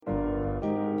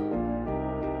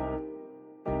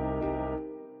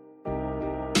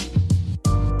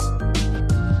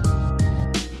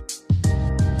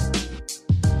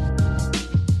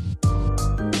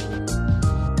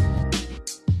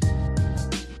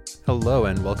Hello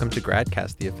and welcome to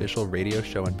GradCast, the official radio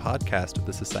show and podcast of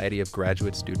the Society of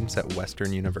Graduate Students at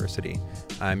Western University.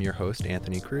 I'm your host,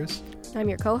 Anthony Cruz. I'm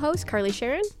your co-host, Carly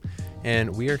Sharon.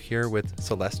 And we are here with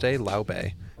Celeste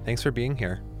Laube. Thanks for being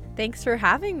here. Thanks for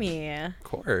having me. Of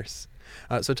course.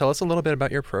 So tell us a little bit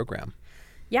about your program.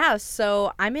 Yeah,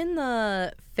 so I'm in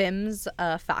the FIMS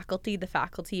faculty, the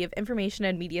Faculty of Information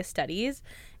and Media Studies,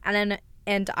 and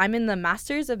I'm in the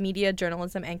Masters of Media,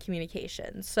 Journalism, and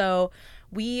Communication. So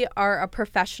we are a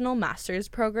professional master's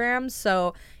program,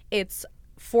 so it's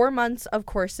 4 months of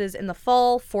courses in the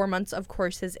fall, 4 months of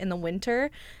courses in the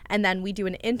winter, and then we do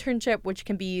an internship, which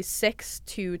can be 6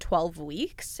 to 12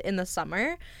 weeks in the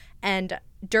summer. And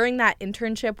during that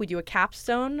internship, we do a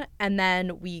capstone, and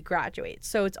then we graduate.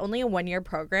 So it's only a 1-year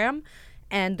program,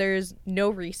 and there's no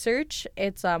research.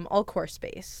 It's all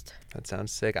course-based. That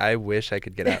sounds sick. I wish I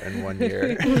could get out in 1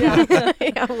 year.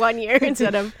 Yeah, 1 year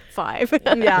instead of 5.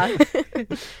 Yeah.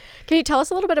 Can you tell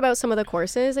us a little bit about some of the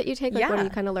courses that you take? Like, what are Yeah. you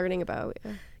kind of learning about?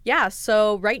 Yeah,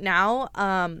 so right now,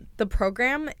 the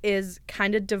program is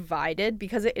kind of divided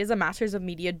because it is a Master's of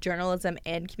Media, Journalism,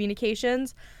 and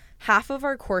Communications. Half of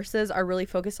our courses are really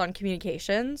focused on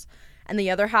communications, and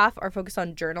the other half are focused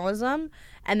on journalism.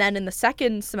 And then in the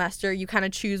second semester, you kind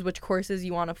of choose which courses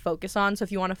you want to focus on. So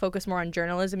if you want to focus more on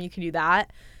journalism, you can do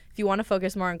that. If you want to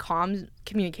focus more on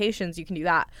communications, you can do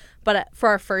that. But for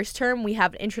our first term, we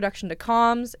have an introduction to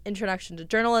comms, introduction to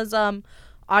journalism,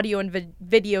 audio and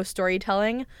video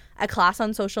storytelling, a class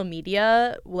on social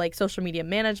media, like social media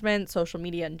management, social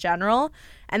media in general.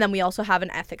 And then we also have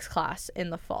an ethics class in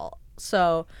the fall.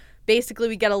 So basically,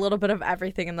 we get a little bit of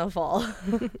everything in the fall.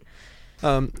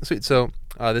 Sweet. So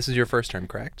this is your first term,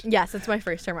 correct? Yes, it's my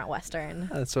first term at Western.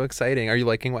 That's so exciting. Are you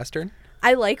liking Western?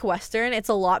 I like Western. It's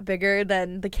a lot bigger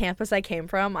than the campus I came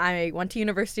from. I went to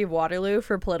University of Waterloo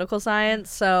for political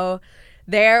science, so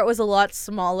there it was a lot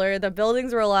smaller. The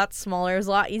buildings were a lot smaller. It was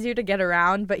a lot easier to get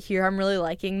around, but here I'm really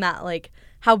liking that, like,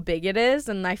 how big it is,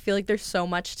 and I feel like there's so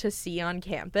much to see on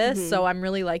campus, so I'm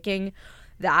really liking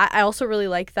that. I also really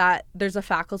like that there's a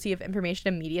Faculty of Information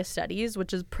and Media Studies,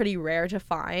 which is pretty rare to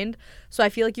find. So I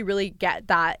feel like you really get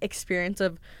that experience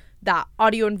of that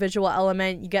audio and visual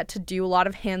element. You get to do a lot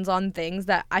of hands-on things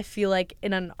that I feel like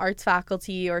in an arts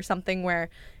faculty or something where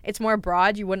it's more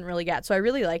broad, you wouldn't really get. So I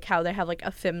really like how they have like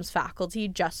a FIMS faculty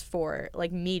just for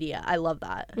like media. I love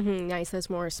that. Mm-hmm. Nice. That's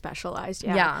more specialized.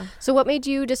 Yeah. Yeah. So what made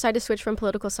you decide to switch from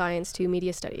political science to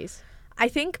media studies? I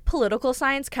think political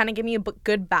science kind of gave me a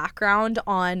good background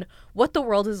on what the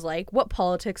world is like, what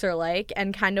politics are like,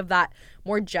 and kind of that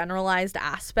more generalized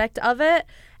aspect of it.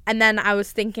 And then I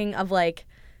was thinking of like,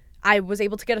 I was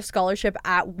able to get a scholarship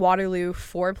at Waterloo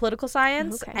for political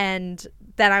science. Okay. And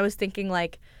then I was thinking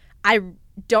like, I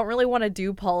don't really want to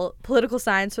do political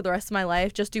science for the rest of my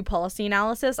life, just do policy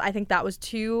analysis. I think that was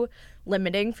too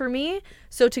limiting for me.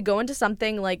 So to go into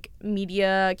something like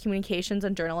media, communications,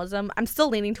 and journalism, I'm still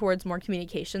leaning towards more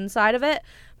communication side of it,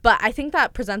 but I think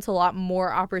that presents a lot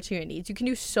more opportunities. You can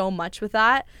do so much with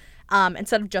that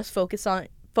instead of just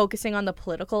focusing on the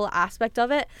political aspect of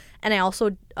it. And I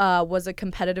also was a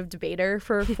competitive debater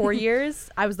for 4 years.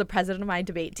 I was the president of my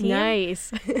debate team.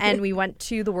 Nice. And we went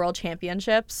to the World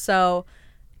Championships. So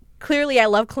clearly I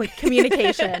love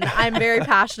communication. I'm very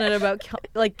passionate about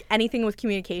like anything with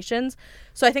communications.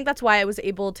 So I think that's why I was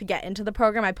able to get into the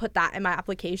program. I put that in my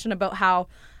application about how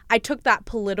I took that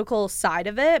political side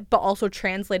of it, but also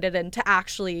translated into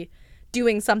actually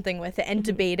doing something with it and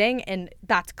debating, and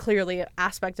that's clearly an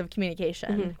aspect of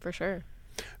communication. For sure.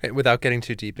 Without getting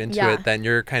too deep into Yeah. it, then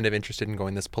you're kind of interested in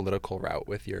going this political route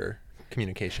with your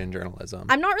communication journalism.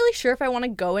 I'm not really sure if I want to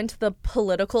go into the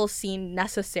political scene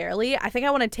necessarily. I think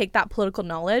I want to take that political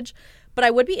knowledge, but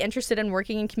I would be interested in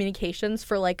working in communications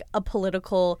for like a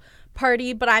political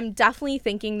party. But I'm definitely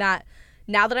thinking that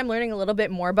now that I'm learning a little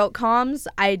bit more about comms,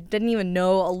 I didn't even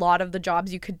know a lot of the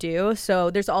jobs you could do. So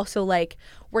there's also like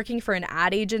working for an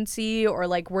ad agency or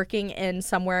like working in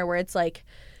somewhere where it's like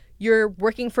you're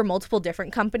working for multiple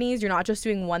different companies. You're not just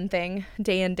doing one thing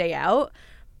day in, day out.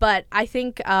 But I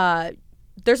think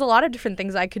there's a lot of different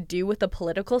things I could do with the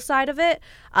political side of it.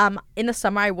 In the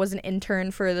summer, I was an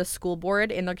intern for the school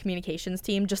board in their communications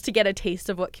team just to get a taste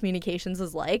of what communications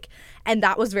is like. And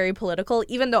that was very political,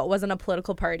 even though it wasn't a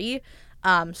political party.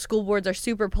 School boards are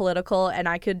super political, and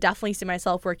I could definitely see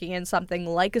myself working in something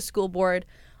like a school board,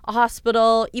 a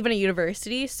hospital, even a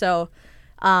university. So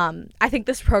I think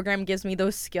this program gives me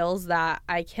those skills that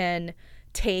I can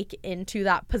take into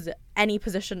that any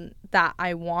position that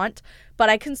I want, but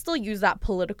I can still use that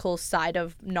political side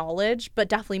of knowledge, but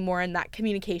definitely more in that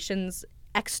communications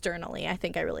externally. I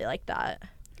think I really like that.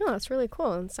 Oh, that's really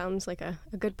cool. It sounds like a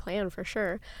good plan for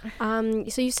sure.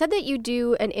 So you said that you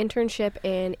do an internship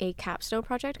in a capstone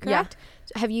project, correct?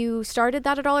 Yeah. Have you started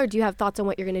that at all, or do you have thoughts on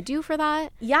what you're going to do for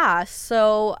that? Yeah,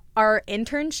 so our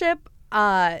internship,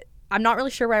 I'm not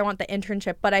really sure where I want the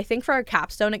internship, but I think for our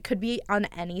capstone, it could be on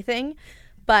anything.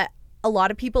 But a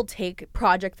lot of people take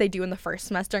projects they do in the first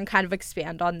semester and kind of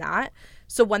expand on that.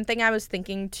 So one thing I was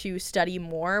thinking to study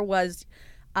more was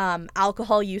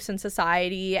alcohol use in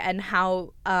society and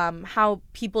how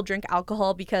people drink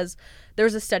alcohol, because there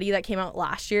was a study that came out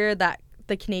last year that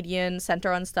the Canadian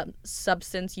Centre on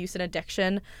Substance Use and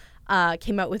Addiction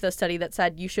came out with a study that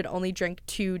said you should only drink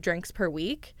 2 drinks per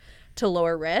week to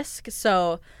lower risk.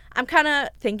 So I'm kind of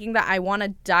thinking that I want to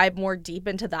dive more deep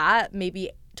into that,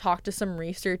 maybe talk to some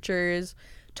researchers,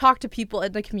 talk to people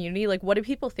in the community, like what do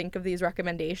people think of these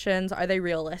recommendations? Are they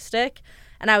realistic?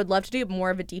 And I would love to do more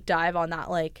of a deep dive on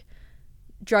that, like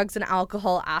drugs and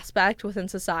alcohol aspect within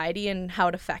society and how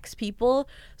it affects people.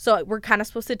 So we're kind of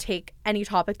supposed to take any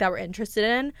topic that we're interested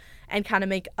in and kind of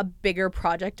make a bigger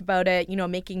project about it, you know,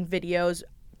 making videos.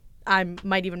 I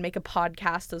might even make a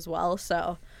podcast as well.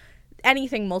 So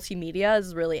anything multimedia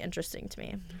is really interesting to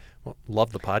me. Well,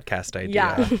 love the podcast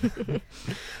idea.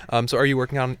 Yeah. So are you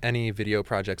working on any video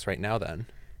projects right now then?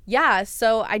 Yeah,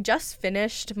 so I just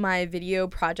finished my video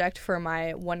project for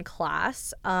my one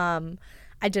class.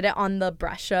 I did it on the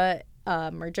Brescia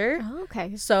merger. Oh,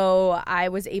 okay. So I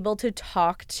was able to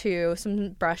talk to some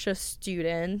Brescia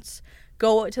students,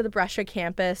 go to the Brescia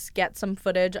campus, get some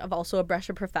footage of also a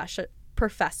Brescia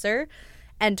professor,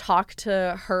 and talk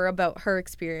to her about her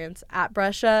experience at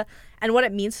Brescia and what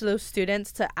it means to those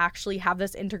students to actually have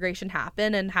this integration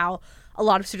happen, and how a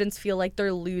lot of students feel like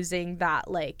they're losing that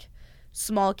like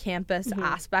small campus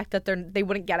aspect that they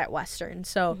wouldn't get at Western.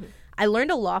 So I learned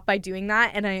a lot by doing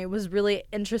that, and it was really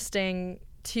interesting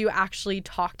to actually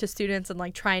talk to students and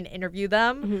like try and interview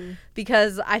them,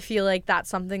 because I feel like that's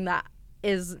something that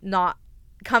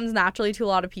comes naturally to a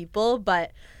lot of people,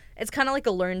 but it's kind of like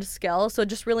a learned skill. So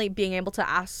just really being able to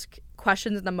ask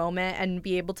questions in the moment and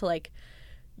be able to like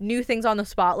new things on the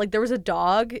spot. Like there was a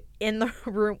dog in the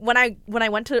room when I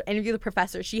went to interview the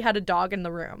professor. She had a dog in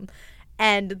the room,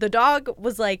 and the dog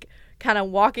was like kind of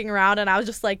walking around, and I was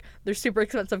just like, there's super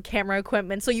expensive camera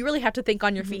equipment, so you really have to think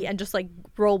on your feet and just like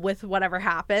roll with whatever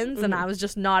happens. And I was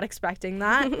just not expecting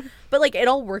that. But like it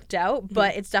all worked out.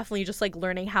 But it's definitely just like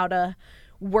learning how to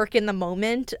work in the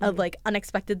moment of like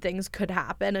unexpected things could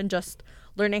happen, and just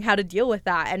learning how to deal with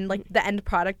that. And like the end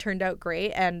product turned out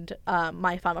great, and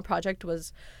my final project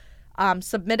was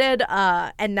submitted,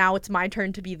 and now it's my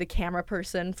turn to be the camera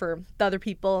person for the other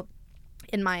people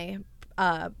in my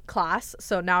class.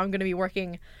 So now I'm going to be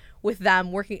working with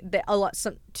them.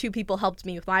 Two people helped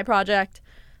me with my project,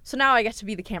 so now I get to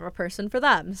be the camera person for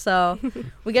them. So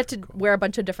we get to wear a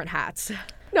bunch of different hats.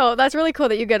 No, that's really cool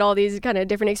that you get all these kind of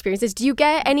different experiences. Do you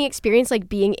get any experience like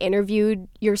being interviewed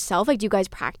yourself? Like, do you guys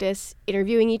practice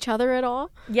interviewing each other at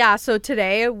all? Yeah, so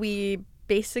today we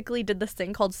basically did this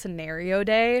thing called Scenario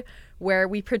Day, where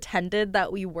we pretended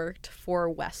that we worked for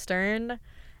Western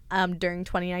during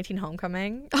 2019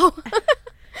 homecoming. Oh.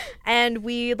 And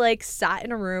we like sat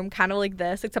in a room kind of like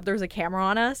this, except there was a camera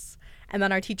on us. And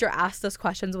then our teacher asked us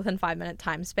questions within 5-minute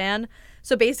time span.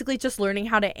 So basically just learning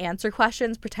how to answer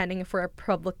questions, pretending for a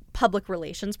public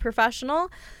relations professional.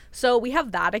 So we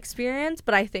have that experience,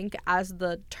 but I think as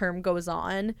the term goes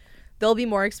on, there'll be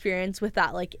more experience with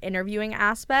that like interviewing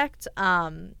aspect.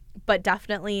 But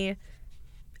definitely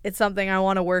it's something I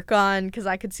want to work on, because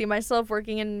I could see myself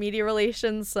working in media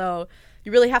relations. So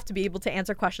you really have to be able to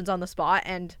answer questions on the spot,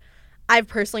 and I've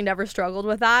personally never struggled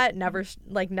with that. Never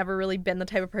really been the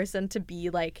type of person to be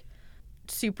like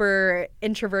super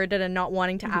introverted and not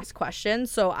wanting to ask questions.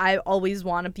 So I always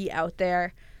want to be out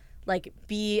there, like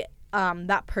be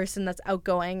that person that's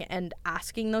outgoing and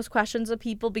asking those questions of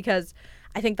people, because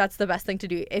I think that's the best thing to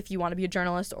do if you want to be a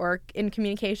journalist or in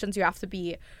communications. You have to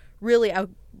be really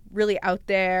out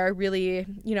there, really,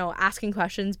 you know, asking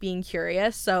questions, being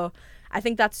curious. So I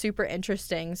think that's super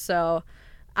interesting. So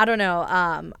I don't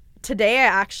know. Today I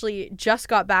actually just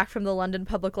got back from the London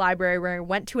Public Library, where I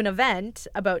went to an event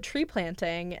about tree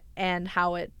planting and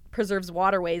how it preserves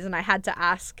waterways, and I had to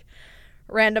ask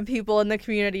random people in the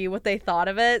community what they thought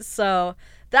of it. So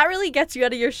that really gets you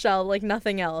out of your shell like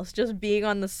nothing else, just being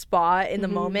on the spot in the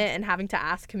moment and having to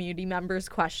ask community members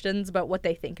questions about what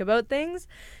they think about things.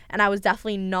 And I was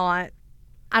definitely not,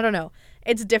 I don't know,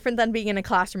 it's different than being in a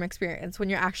classroom experience when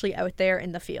you're actually out there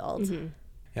in the field.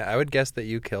 Yeah, I would guess that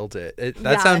you killed it.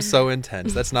 That sounds so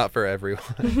intense. That's not for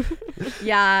everyone.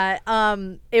 Yeah,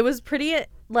 it was pretty,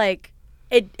 like,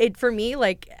 it for me,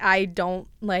 like, I don't,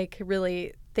 like,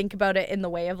 really think about it in the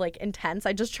way of like intense.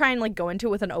 I just try and like go into it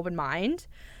with an open mind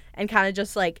and kind of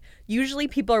just like, usually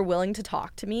people are willing to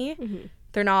talk to me.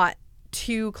 They're not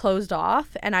too closed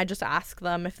off, and I just ask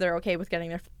them if they're okay with getting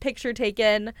their picture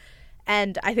taken.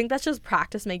 And I think that's just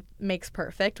practice makes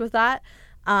perfect with that.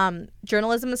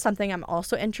 Journalism is something I'm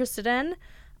also interested in.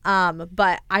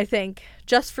 But I think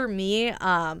just for me,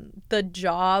 the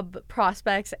job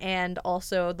prospects and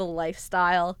also the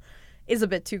lifestyle is a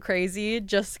bit too crazy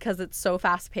just because it's so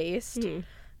fast paced.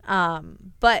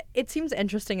 But it seems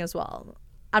interesting as well.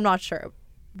 I'm not sure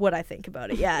what I think about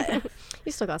it yet.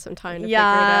 You still got some time to figure it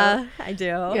out. I do.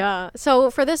 Yeah. So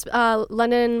for this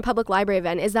London Public Library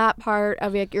event, is that part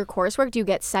of your coursework? Do you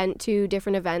get sent to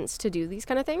different events to do these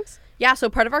kind of things? Yeah. So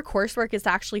part of our coursework is to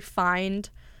actually find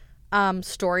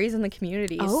stories in the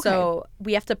community. Oh, okay. So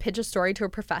we have to pitch a story to a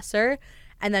professor,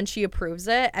 and then she approves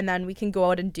it, and then we can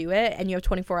go out and do it, and you have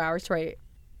 24 hours to write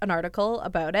an article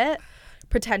about it,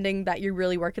 pretending that you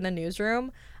really work in the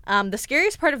newsroom. The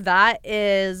scariest part of that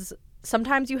is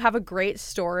sometimes you have a great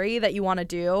story that you want to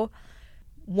do.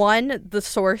 One, the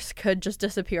source could just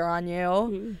disappear on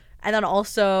you. And then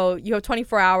also you have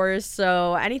 24 hours,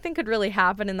 so anything could really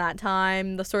happen in that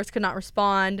time. The source could not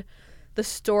respond. The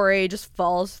story just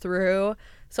falls through.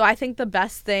 So I think the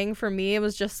best thing for me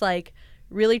was just like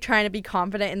really trying to be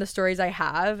confident in the stories I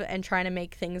have and trying to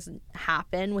make things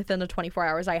happen within the 24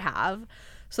 hours I have.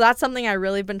 So that's something I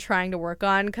really been trying to work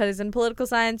on, because in political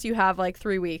science, you have like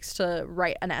 3 weeks to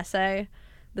write an essay.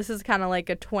 This is kind of like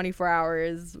a 24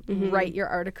 hours, write your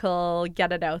article,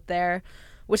 get it out there,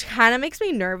 which kind of makes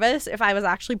me nervous if I was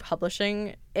actually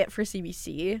publishing it for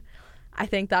CBC. I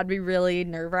think that'd be really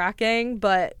nerve-wracking.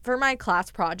 But for my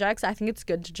class projects, I think it's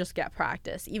good to just get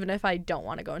practice, even if I don't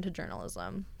want to go into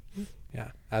journalism.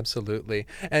 Yeah, absolutely.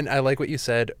 And I like what you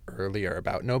said earlier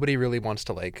about nobody really wants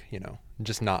to, like, you know,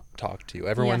 just not talk to you.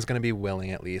 Everyone's going to be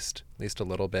willing at least a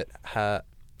little bit. Have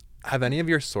any of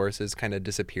your sources kind of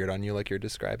disappeared on you like you're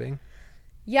describing?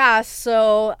 Yeah,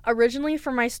 so originally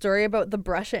for my story about the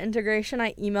Brescia integration,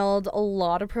 I emailed a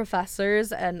lot of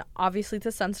professors, and obviously it's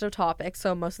a sensitive topic,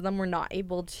 so most of them were not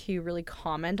able to really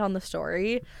comment on the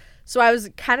story. So I was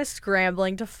kind of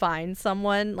scrambling to find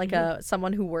someone, like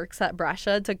someone who works at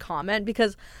Brescia, to comment,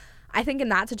 because I think in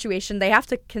that situation, they have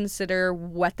to consider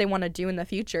what they want to do in the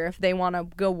future. If they want to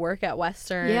go work at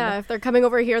Western. Yeah, if they're coming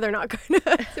over here, they're not going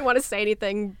to want to say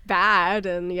anything bad.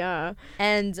 And yeah.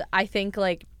 And I think,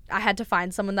 like, I had to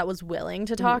find someone that was willing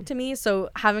to talk to me. So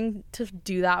having to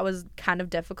do that was kind of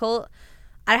difficult.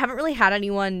 I haven't really had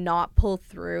anyone not pull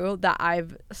through that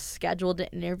I've scheduled an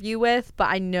interview with, but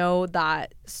I know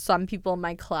that some people in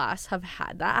my class have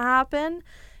had that happen,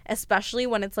 especially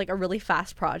when it's like a really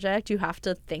fast project. You have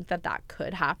to think that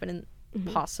could happen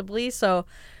possibly. So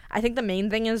I think the main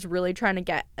thing is really trying to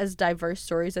get as diverse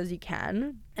stories as you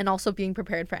can, and also being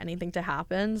prepared for anything to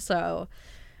happen. So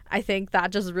I think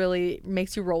that just really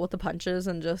makes you roll with the punches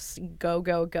and just go,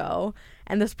 go, go.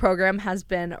 And this program has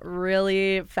been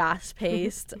really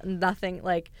fast-paced. Nothing,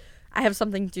 like, I have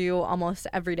something due almost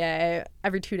every day,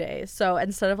 every 2 days. So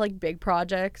instead of, like, big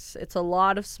projects, it's a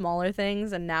lot of smaller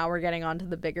things, and now we're getting on to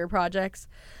the bigger projects.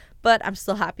 But I'm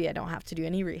still happy I don't have to do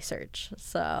any research.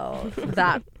 So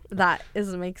that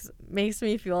makes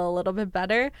me feel a little bit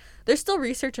better. There's still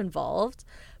research involved,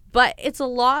 but it's a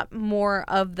lot more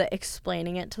of the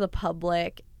explaining it to the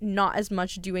public, not as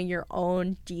much doing your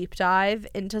own deep dive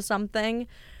into something.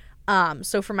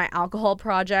 So for my alcohol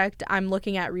project, I'm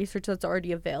looking at research that's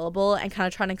already available and kind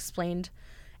of trying to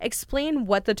explain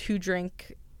what the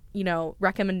 2-drink,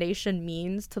 recommendation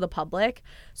means to the public.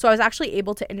 So I was actually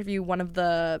able to interview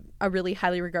a really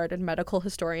highly regarded medical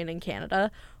historian in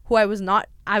Canada, who I was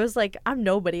like, I'm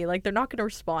nobody. Like, they're not going to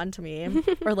respond to me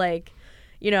or like,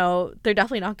 they're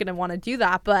definitely not going to want to do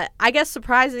that. But I guess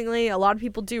surprisingly, a lot of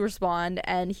people do respond,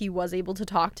 and he was able to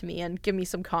talk to me and give me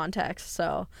some context.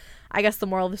 So I guess the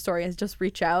moral of the story is just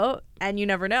reach out, and you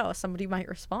never know, somebody might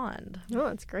respond. Oh,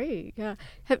 that's great. Yeah.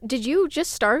 Did you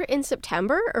just start in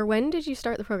September, or when did you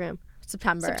start the program?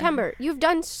 September. You've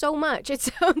done so much. It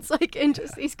sounds like in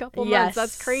just these couple months.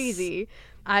 That's crazy.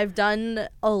 I've done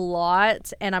a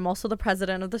lot, and I'm also the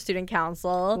president of the student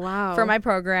council for my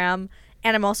program.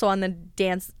 And I'm also on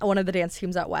one of the dance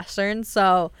teams at Western.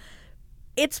 So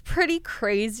it's pretty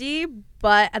crazy,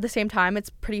 but at the same time,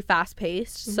 it's pretty fast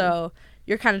paced. So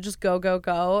you're kind of just go, go,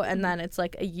 go. And then it's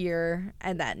like a year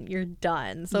and then you're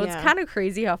done. So it's kind of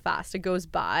crazy how fast it goes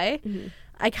by.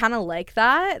 I kind of like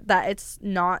that it's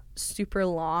not super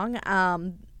long.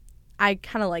 I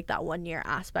kind of like that 1 year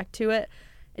aspect to it.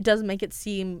 It doesn't make it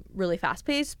seem really fast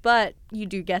paced, but you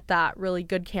do get that really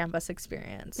good campus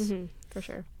experience. For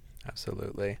sure.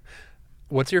 Absolutely.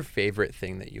 What's your favorite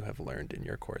thing that you have learned in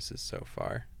your courses so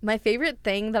far? My favorite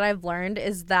thing that I've learned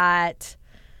is that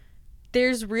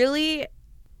there's really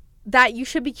that you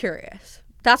should be curious.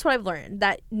 That's what I've learned.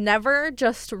 That never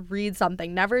just read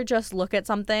something, never just look at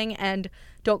something and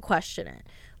don't question it.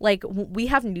 Like, we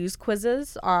have news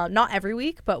quizzes, not every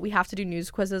week, but we have to do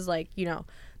news quizzes, like, you know,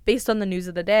 based on the news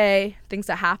of the day, things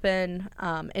that happen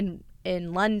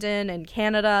in London and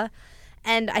Canada.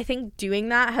 And I think doing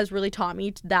that has really taught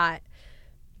me that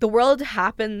the world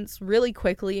happens really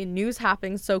quickly and news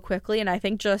happens so quickly. And I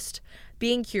think just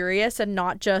being curious and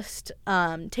not just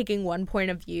taking one point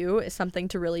of view is something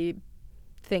to really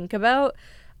think about.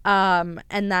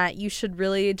 And that you should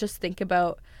really just think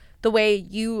about the way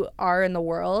you are in the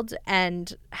world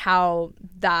and how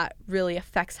that really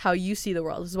affects how you see the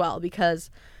world as well.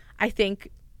 Because I think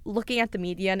looking at the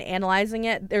media and analyzing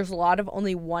it, there's a lot of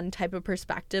only one type of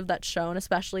perspective that's shown,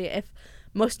 especially if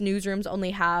most newsrooms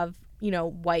only have, you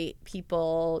know, white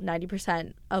people.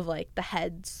 90% of like the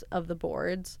heads of the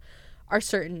boards are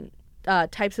certain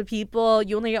types of people.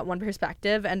 You only get one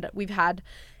perspective, and we've had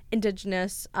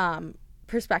Indigenous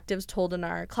perspectives told in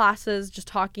our classes, just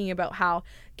talking about how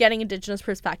getting Indigenous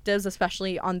perspectives,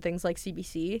 especially on things like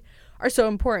CBC, are so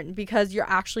important because you're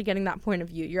actually getting that point of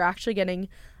view. You're actually getting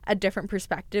a different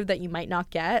perspective that you might not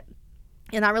get.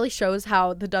 And that really shows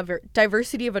how the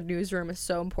diversity of a newsroom is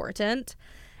so important.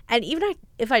 And even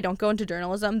if I don't go into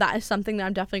journalism, that is something that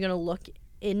I'm definitely going to look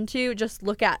into. Just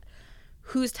look at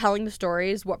who's telling the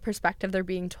stories, what perspective they're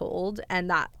being told. And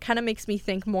that kind of makes me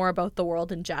think more about the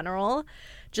world in general,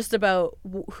 just about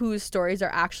whose stories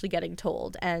are actually getting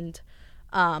told and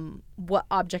what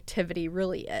objectivity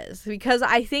really is. Because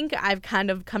I think I've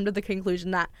kind of come to the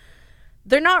conclusion that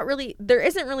there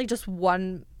isn't really just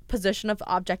one position of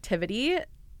objectivity.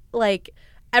 Like,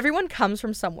 everyone comes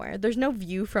from somewhere. There's no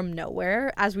view from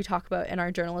nowhere, as we talk about in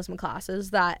our journalism classes,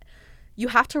 that you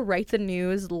have to write the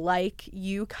news like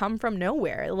you come from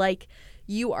nowhere. Like,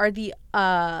 you are the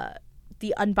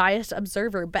unbiased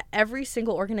observer, but every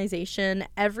single organization,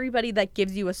 everybody that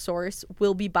gives you a source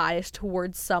will be biased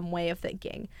towards some way of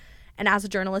thinking. And as a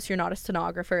journalist, you're not a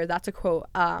stenographer. That's a quote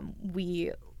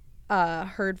we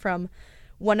heard from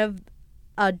one of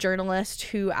a journalist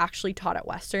who actually taught at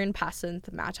Western, Pasanth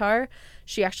Matar.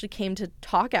 She actually came to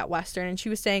talk at Western, and she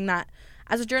was saying that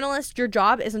as a journalist, your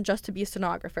job isn't just to be a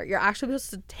stenographer. You're actually supposed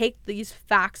to take these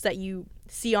facts that you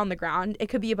see on the ground. It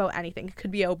could be about anything. It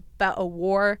could be about a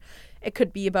war. It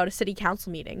could be about a city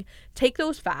council meeting. Take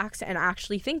those facts and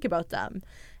actually think about them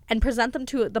and present them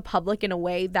to the public in a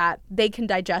way that they can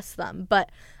digest them. But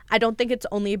I don't think it's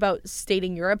only about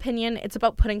stating your opinion. It's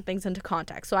about putting things into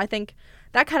context. So I think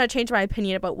that kind of changed my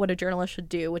opinion about what a journalist should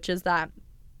do, which is that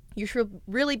you should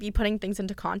really be putting things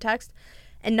into context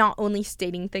and not only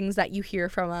stating things that you hear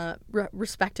from a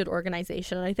respected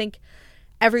organization. And I think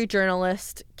every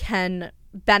journalist can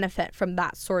benefit from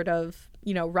that sort of,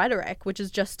 you know, rhetoric, which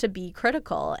is just to be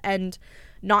critical and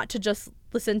not to just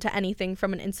listen to anything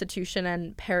from an institution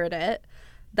and parrot it.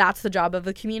 That's the job of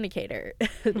a communicator.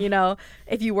 You know,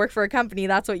 if you work for a company,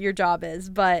 that's what your job is.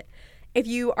 But if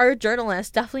you are a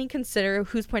journalist, definitely consider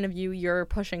whose point of view you're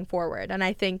pushing forward. And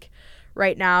I think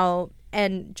right now,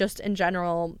 and just in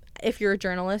general, if you're a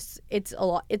journalist, it's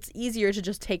easier to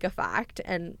just take a fact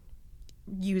and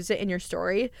use it in your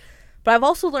story. But I've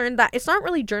also learned that it's not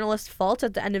really journalists' fault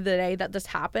at the end of the day that this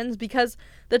happens, because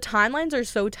the timelines are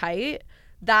so tight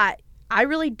that I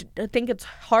really think it's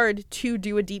hard to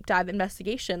do a deep dive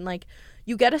investigation. Like,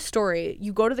 you get a story,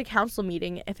 you go to the council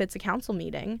meeting, if it's a council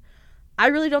meeting. I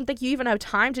really don't think you even have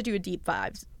time to do a deep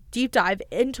dive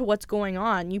into what's going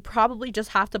on. You probably just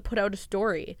have to put out a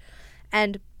story.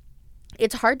 And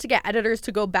it's hard to get editors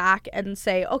to go back and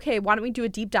say, okay, why don't we do a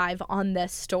deep dive on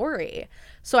this story?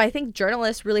 So I think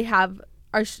journalists really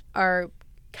are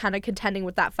kind of contending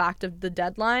with that fact of the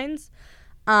deadlines.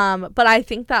 But I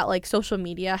think that, like, social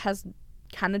media has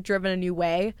kind of driven a new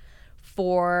way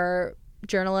for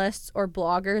journalists or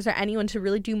bloggers or anyone to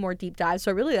really do more deep dives.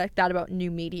 So I really like that about new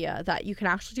media, that you can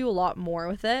actually do a lot more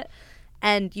with it.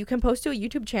 And you can post to a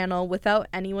YouTube channel without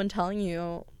anyone telling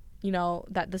you, you know,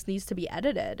 that this needs to be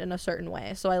edited in a certain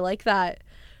way. So I like that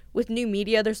with new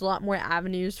media, there's a lot more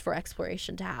avenues for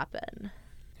exploration to happen.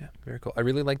 Yeah, very cool. I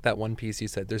really like that one piece you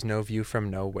said, there's no view from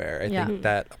nowhere. I think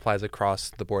that applies across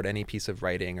the board, any piece of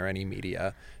writing or any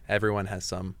media. Everyone has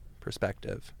some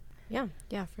perspective. Yeah,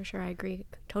 for sure. I agree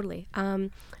totally.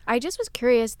 I just was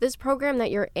curious, this program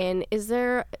that you're in, is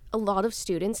there a lot of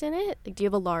students in it? Like, do you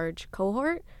have a large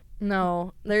cohort?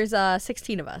 No, there's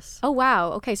 16 of us. Oh,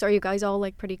 wow. Okay, so are you guys all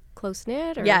like pretty close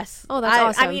knit? Yes. Oh, that's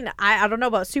awesome. I mean, I don't know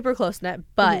about super close knit,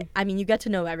 but I mean, you get to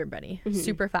know everybody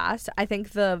super fast. I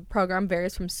think the program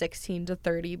varies from 16 to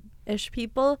 30-ish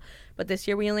people, but this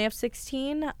year we only have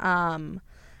 16.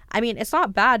 I mean, it's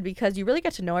not bad because you really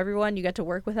get to know everyone. You get to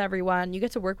work with everyone. You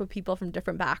get to work with people from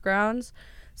different backgrounds.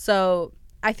 So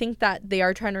I think that they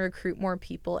are trying to recruit more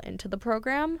people into the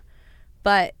program.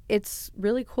 But it's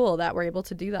really cool that we're able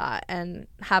to do that and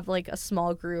have like a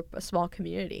small group, a small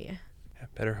community. Yeah,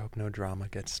 better hope no drama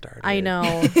gets started. I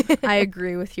know. I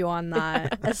agree with you on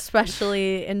that,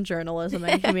 especially in journalism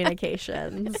and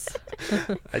communications.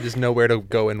 I just know where to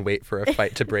go and wait for a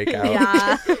fight to break out.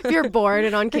 Yeah. If you're bored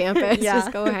and on campus,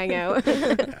 just go hang out.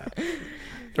 Yeah.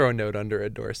 Throw a note under a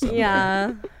door somewhere.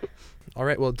 Yeah. All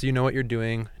right. Well, do you know what you're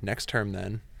doing next term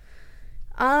then?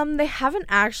 They haven't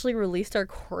actually released our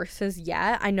courses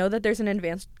yet. I know that there's an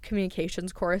advanced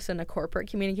communications course and a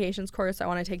corporate communications course. I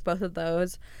want to take both of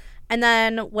those. And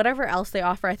then whatever else they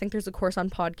offer, I think there's a course on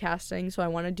podcasting, so I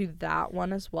want to do that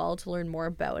one as well to learn more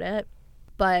about it.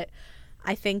 But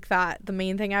I think that the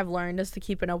main thing I've learned is to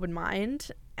keep an open mind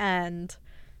and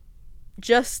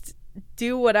just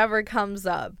do whatever comes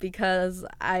up, because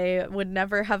I would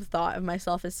never have thought of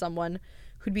myself as someone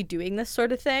who'd be doing this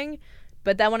sort of thing.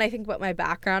 But then when I think about my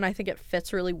background, I think it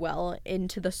fits really well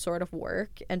into the sort of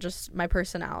work and just my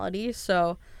personality.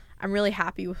 So I'm really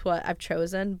happy with what I've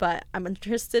chosen, but I'm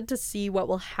interested to see what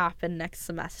will happen next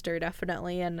semester,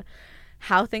 definitely, and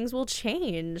how things will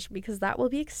change, because that will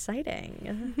be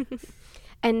exciting.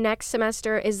 And next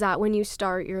semester, is that when you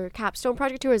start your capstone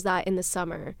project, or is that in the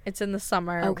summer? It's in the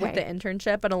summer with the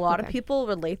internship, and a lot of people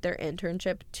relate their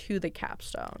internship to the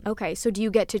capstone. Okay, so do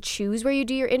you get to choose where you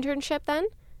do your internship then?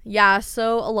 Yeah,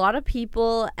 so a lot of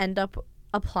people end up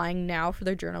applying now for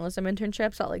their journalism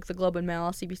internships at like the Globe and Mail,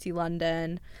 CBC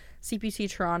London, CPC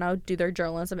Toronto, do their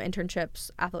journalism internships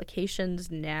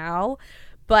applications now.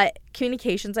 But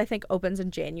communications, I think, opens in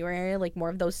January, like more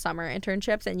of those summer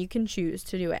internships, and you can choose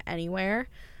to do it anywhere.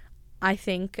 I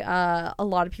think a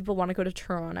lot of people want to go to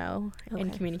Toronto in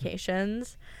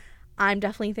communications. I'm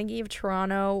definitely thinking of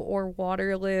Toronto or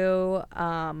Waterloo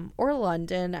or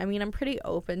London. I mean, I'm pretty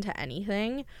open to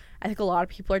anything. I think a lot of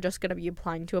people are just going to be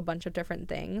applying to a bunch of different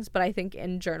things. But I think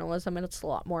in journalism, it's a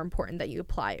lot more important that you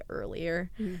apply earlier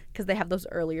because they have those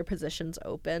earlier positions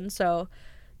open. So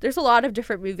there's a lot of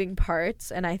different moving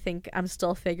parts, and I think I'm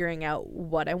still figuring out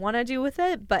what I want to do with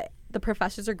it. But the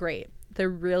professors are great. They're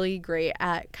really great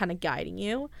at kind of guiding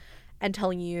you and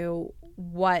telling you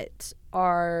what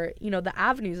are, you know, the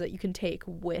avenues that you can take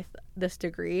with this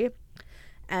degree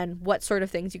and what sort of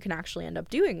things you can actually end up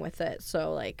doing with it.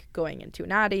 So like going into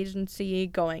an ad agency,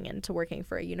 going into working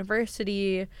for a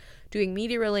university, doing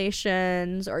media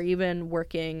relations, or even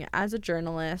working as a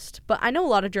journalist. But I know a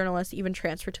lot of journalists even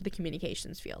transfer to the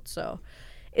communications field. So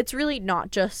it's really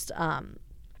not just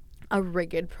a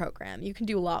rigid program. You can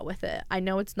do a lot with it. I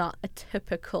know it's not a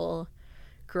typical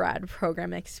grad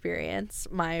program experience.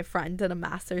 My friend did a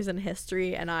master's in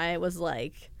history, and I was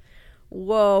like,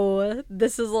 whoa,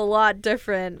 this is a lot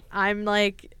different. I'm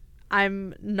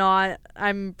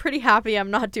pretty happy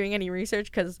I'm not doing any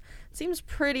research because it seems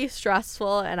pretty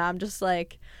stressful, and I'm just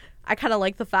like, I kind of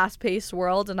like the fast-paced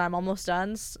world, and I'm almost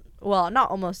done. Well,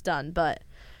 not almost done, but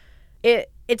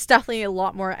it's definitely a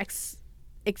lot more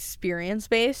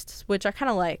experience-based, which I kind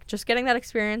of like. Just getting that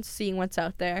experience, seeing what's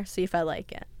out there, see if I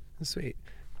like it. Sweet.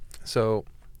 So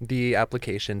the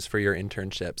applications for your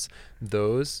internships,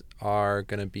 those are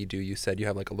going to be due. You said you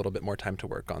have like a little bit more time to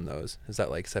work on those. Is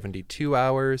that like 72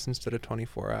 hours instead of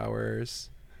 24 hours?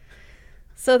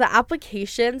 So the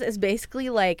applications is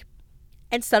basically like,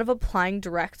 instead of applying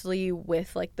directly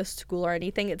with like the school or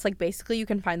anything, it's like basically you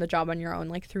can find the job on your own,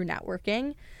 like through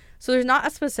networking. So there's not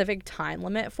a specific time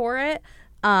limit for it.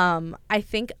 I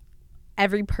think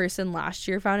every person last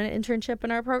year found an internship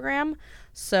in our program.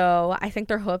 So I think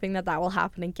they're hoping that will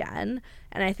happen again.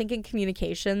 And I think in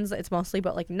communications, it's mostly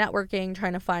about like networking,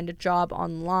 trying to find a job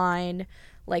online,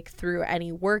 like through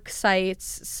any work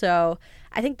sites. So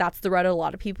I think that's the route a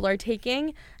lot of people are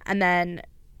taking. And then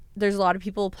there's a lot of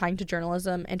people applying to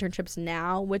journalism internships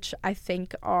now, which I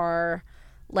think are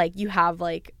like, you have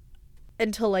like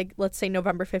until like, let's say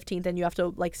November 15th, and you have to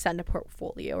like send a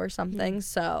portfolio or something.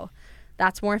 So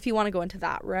that's more if you want to go into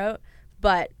that route.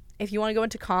 But if you want to go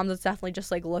into comms, it's definitely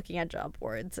just like looking at job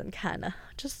boards and kind of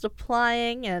just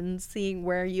applying and seeing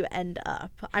where you end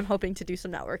up. I'm hoping to do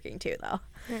some networking too, though.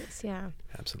 Nice, yeah.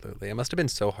 Absolutely. It must have been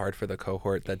so hard for the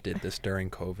cohort that did this during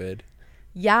COVID.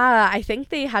 Yeah, I think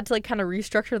they had to like kind of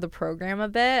restructure the program a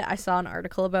bit. I saw an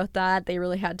article about that. They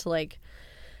really had to like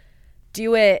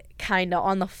do it kind of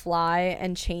on the fly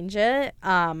and change it,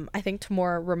 I think, to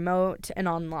more remote and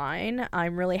online.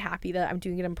 I'm really happy that I'm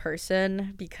doing it in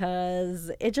person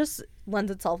because it just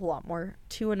lends itself a lot more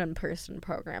to an in-person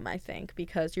program, I think,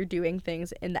 because you're doing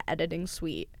things in the editing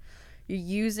suite. You're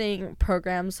using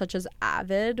programs such as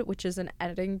Avid, which is an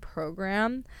editing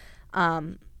program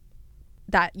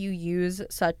that you use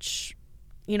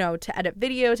to edit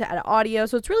video, to edit audio.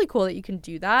 So it's really cool that you can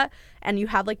do that. And you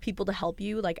have like people to help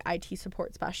you, like IT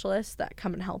support specialists that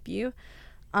come and help you.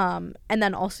 And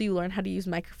then also you learn how to use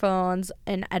microphones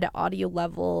and edit audio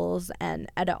levels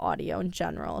and edit audio in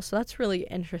general. So that's really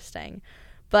interesting.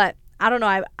 But I don't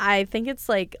know. I think it's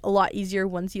like a lot easier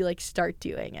once you like start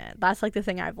doing it. That's like the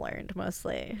thing I've learned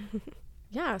mostly.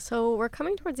 Yeah, so we're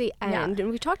coming towards the end,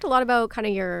 and we talked a lot about kind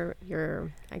of your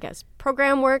I guess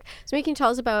program work. So maybe you can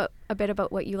tell us a bit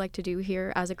about what you like to do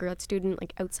here as a grad student,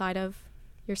 like outside of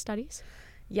your studies.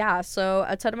 Yeah, so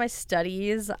outside of my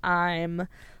studies, I'm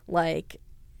like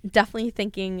definitely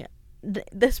thinking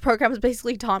this program has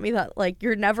basically taught me that like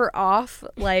you're never off,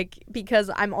 like because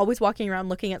I'm always walking around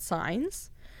looking at signs.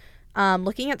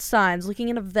 Looking at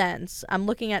events. I'm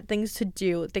looking at things to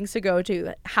do, things to go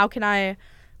to. How can I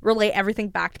relate everything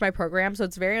back to my program? So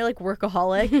it's very like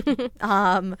workaholic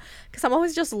because I'm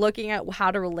always just looking at how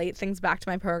to relate things back to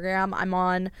my program. I'm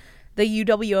on the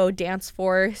UWO dance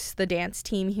force, the dance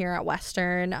team here at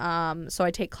Western, so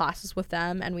I take classes with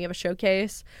them and we have a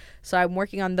showcase, so I'm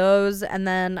working on those. And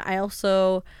then I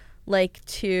also like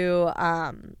to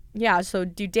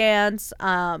do dance.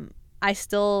 I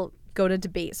still go to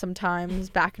debate sometimes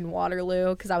back in Waterloo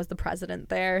because I was the president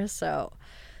there, so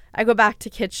I go back to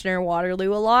Kitchener,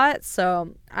 Waterloo a lot,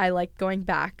 so I like going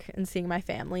back and seeing my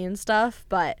family and stuff,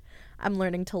 but I'm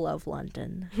learning to love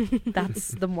London.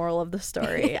 That's the moral of the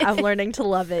story. I'm learning to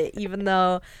love it, even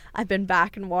though I've been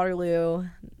back in Waterloo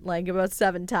like about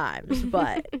 7 times,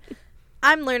 but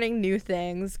I'm learning new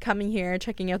things, coming here,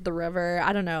 checking out the river.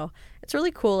 I don't know. It's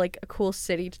really cool, like a cool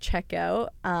city to check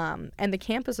out, and the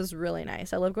campus is really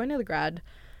nice. I love going to the grad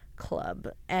club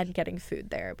and getting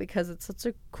food there because it's such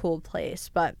a cool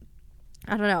place. But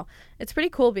I don't know, it's pretty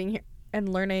cool being here and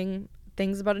learning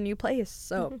things about a new place,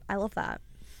 so I love that.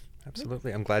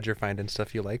 Absolutely. I'm glad you're finding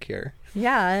stuff you like here.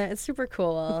 Yeah, it's super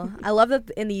cool. I love that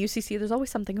in the UCC there's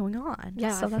always something going on.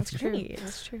 Yeah, so that's great. True.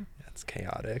 That's true. It's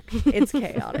chaotic. It's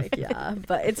chaotic, yeah,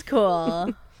 but it's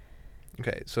cool.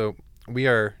 Okay, so we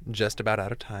are just about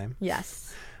out of time.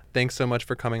 Yes. Thanks so much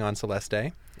for coming on,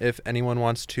 Celeste. If anyone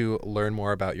wants to learn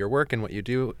more about your work and what you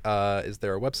do, is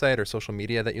there a website or social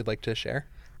media that you'd like to share?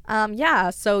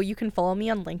 So you can follow me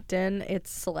on LinkedIn. It's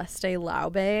Celeste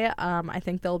Laube. I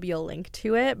think there'll be a link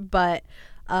to it, but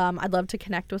I'd love to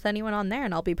connect with anyone on there,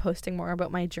 and I'll be posting more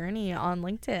about my journey on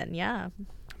LinkedIn. Yeah.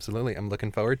 Absolutely. I'm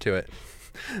looking forward to it.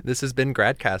 This has been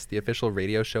GradCast, the official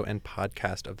radio show and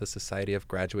podcast of the Society of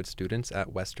Graduate Students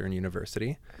at Western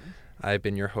University. I've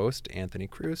been your host, Anthony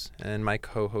Cruz, and my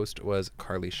co-host was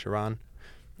Carly Sharon.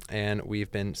 And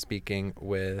we've been speaking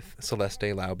with Celeste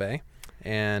Laube,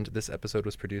 and this episode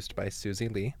was produced by Susie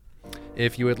Lee.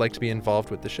 If you would like to be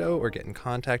involved with the show or get in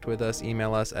contact with us,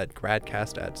 email us at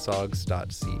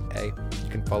gradcast@sogs.ca. You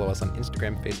can follow us on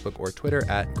Instagram, Facebook, or Twitter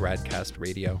at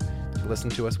GradCastRadio. To listen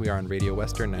to us, we are on Radio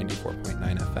Western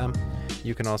 94.9 FM.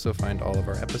 You can also find all of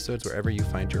our episodes wherever you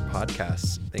find your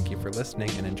podcasts. Thank you for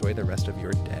listening and enjoy the rest of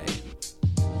your day.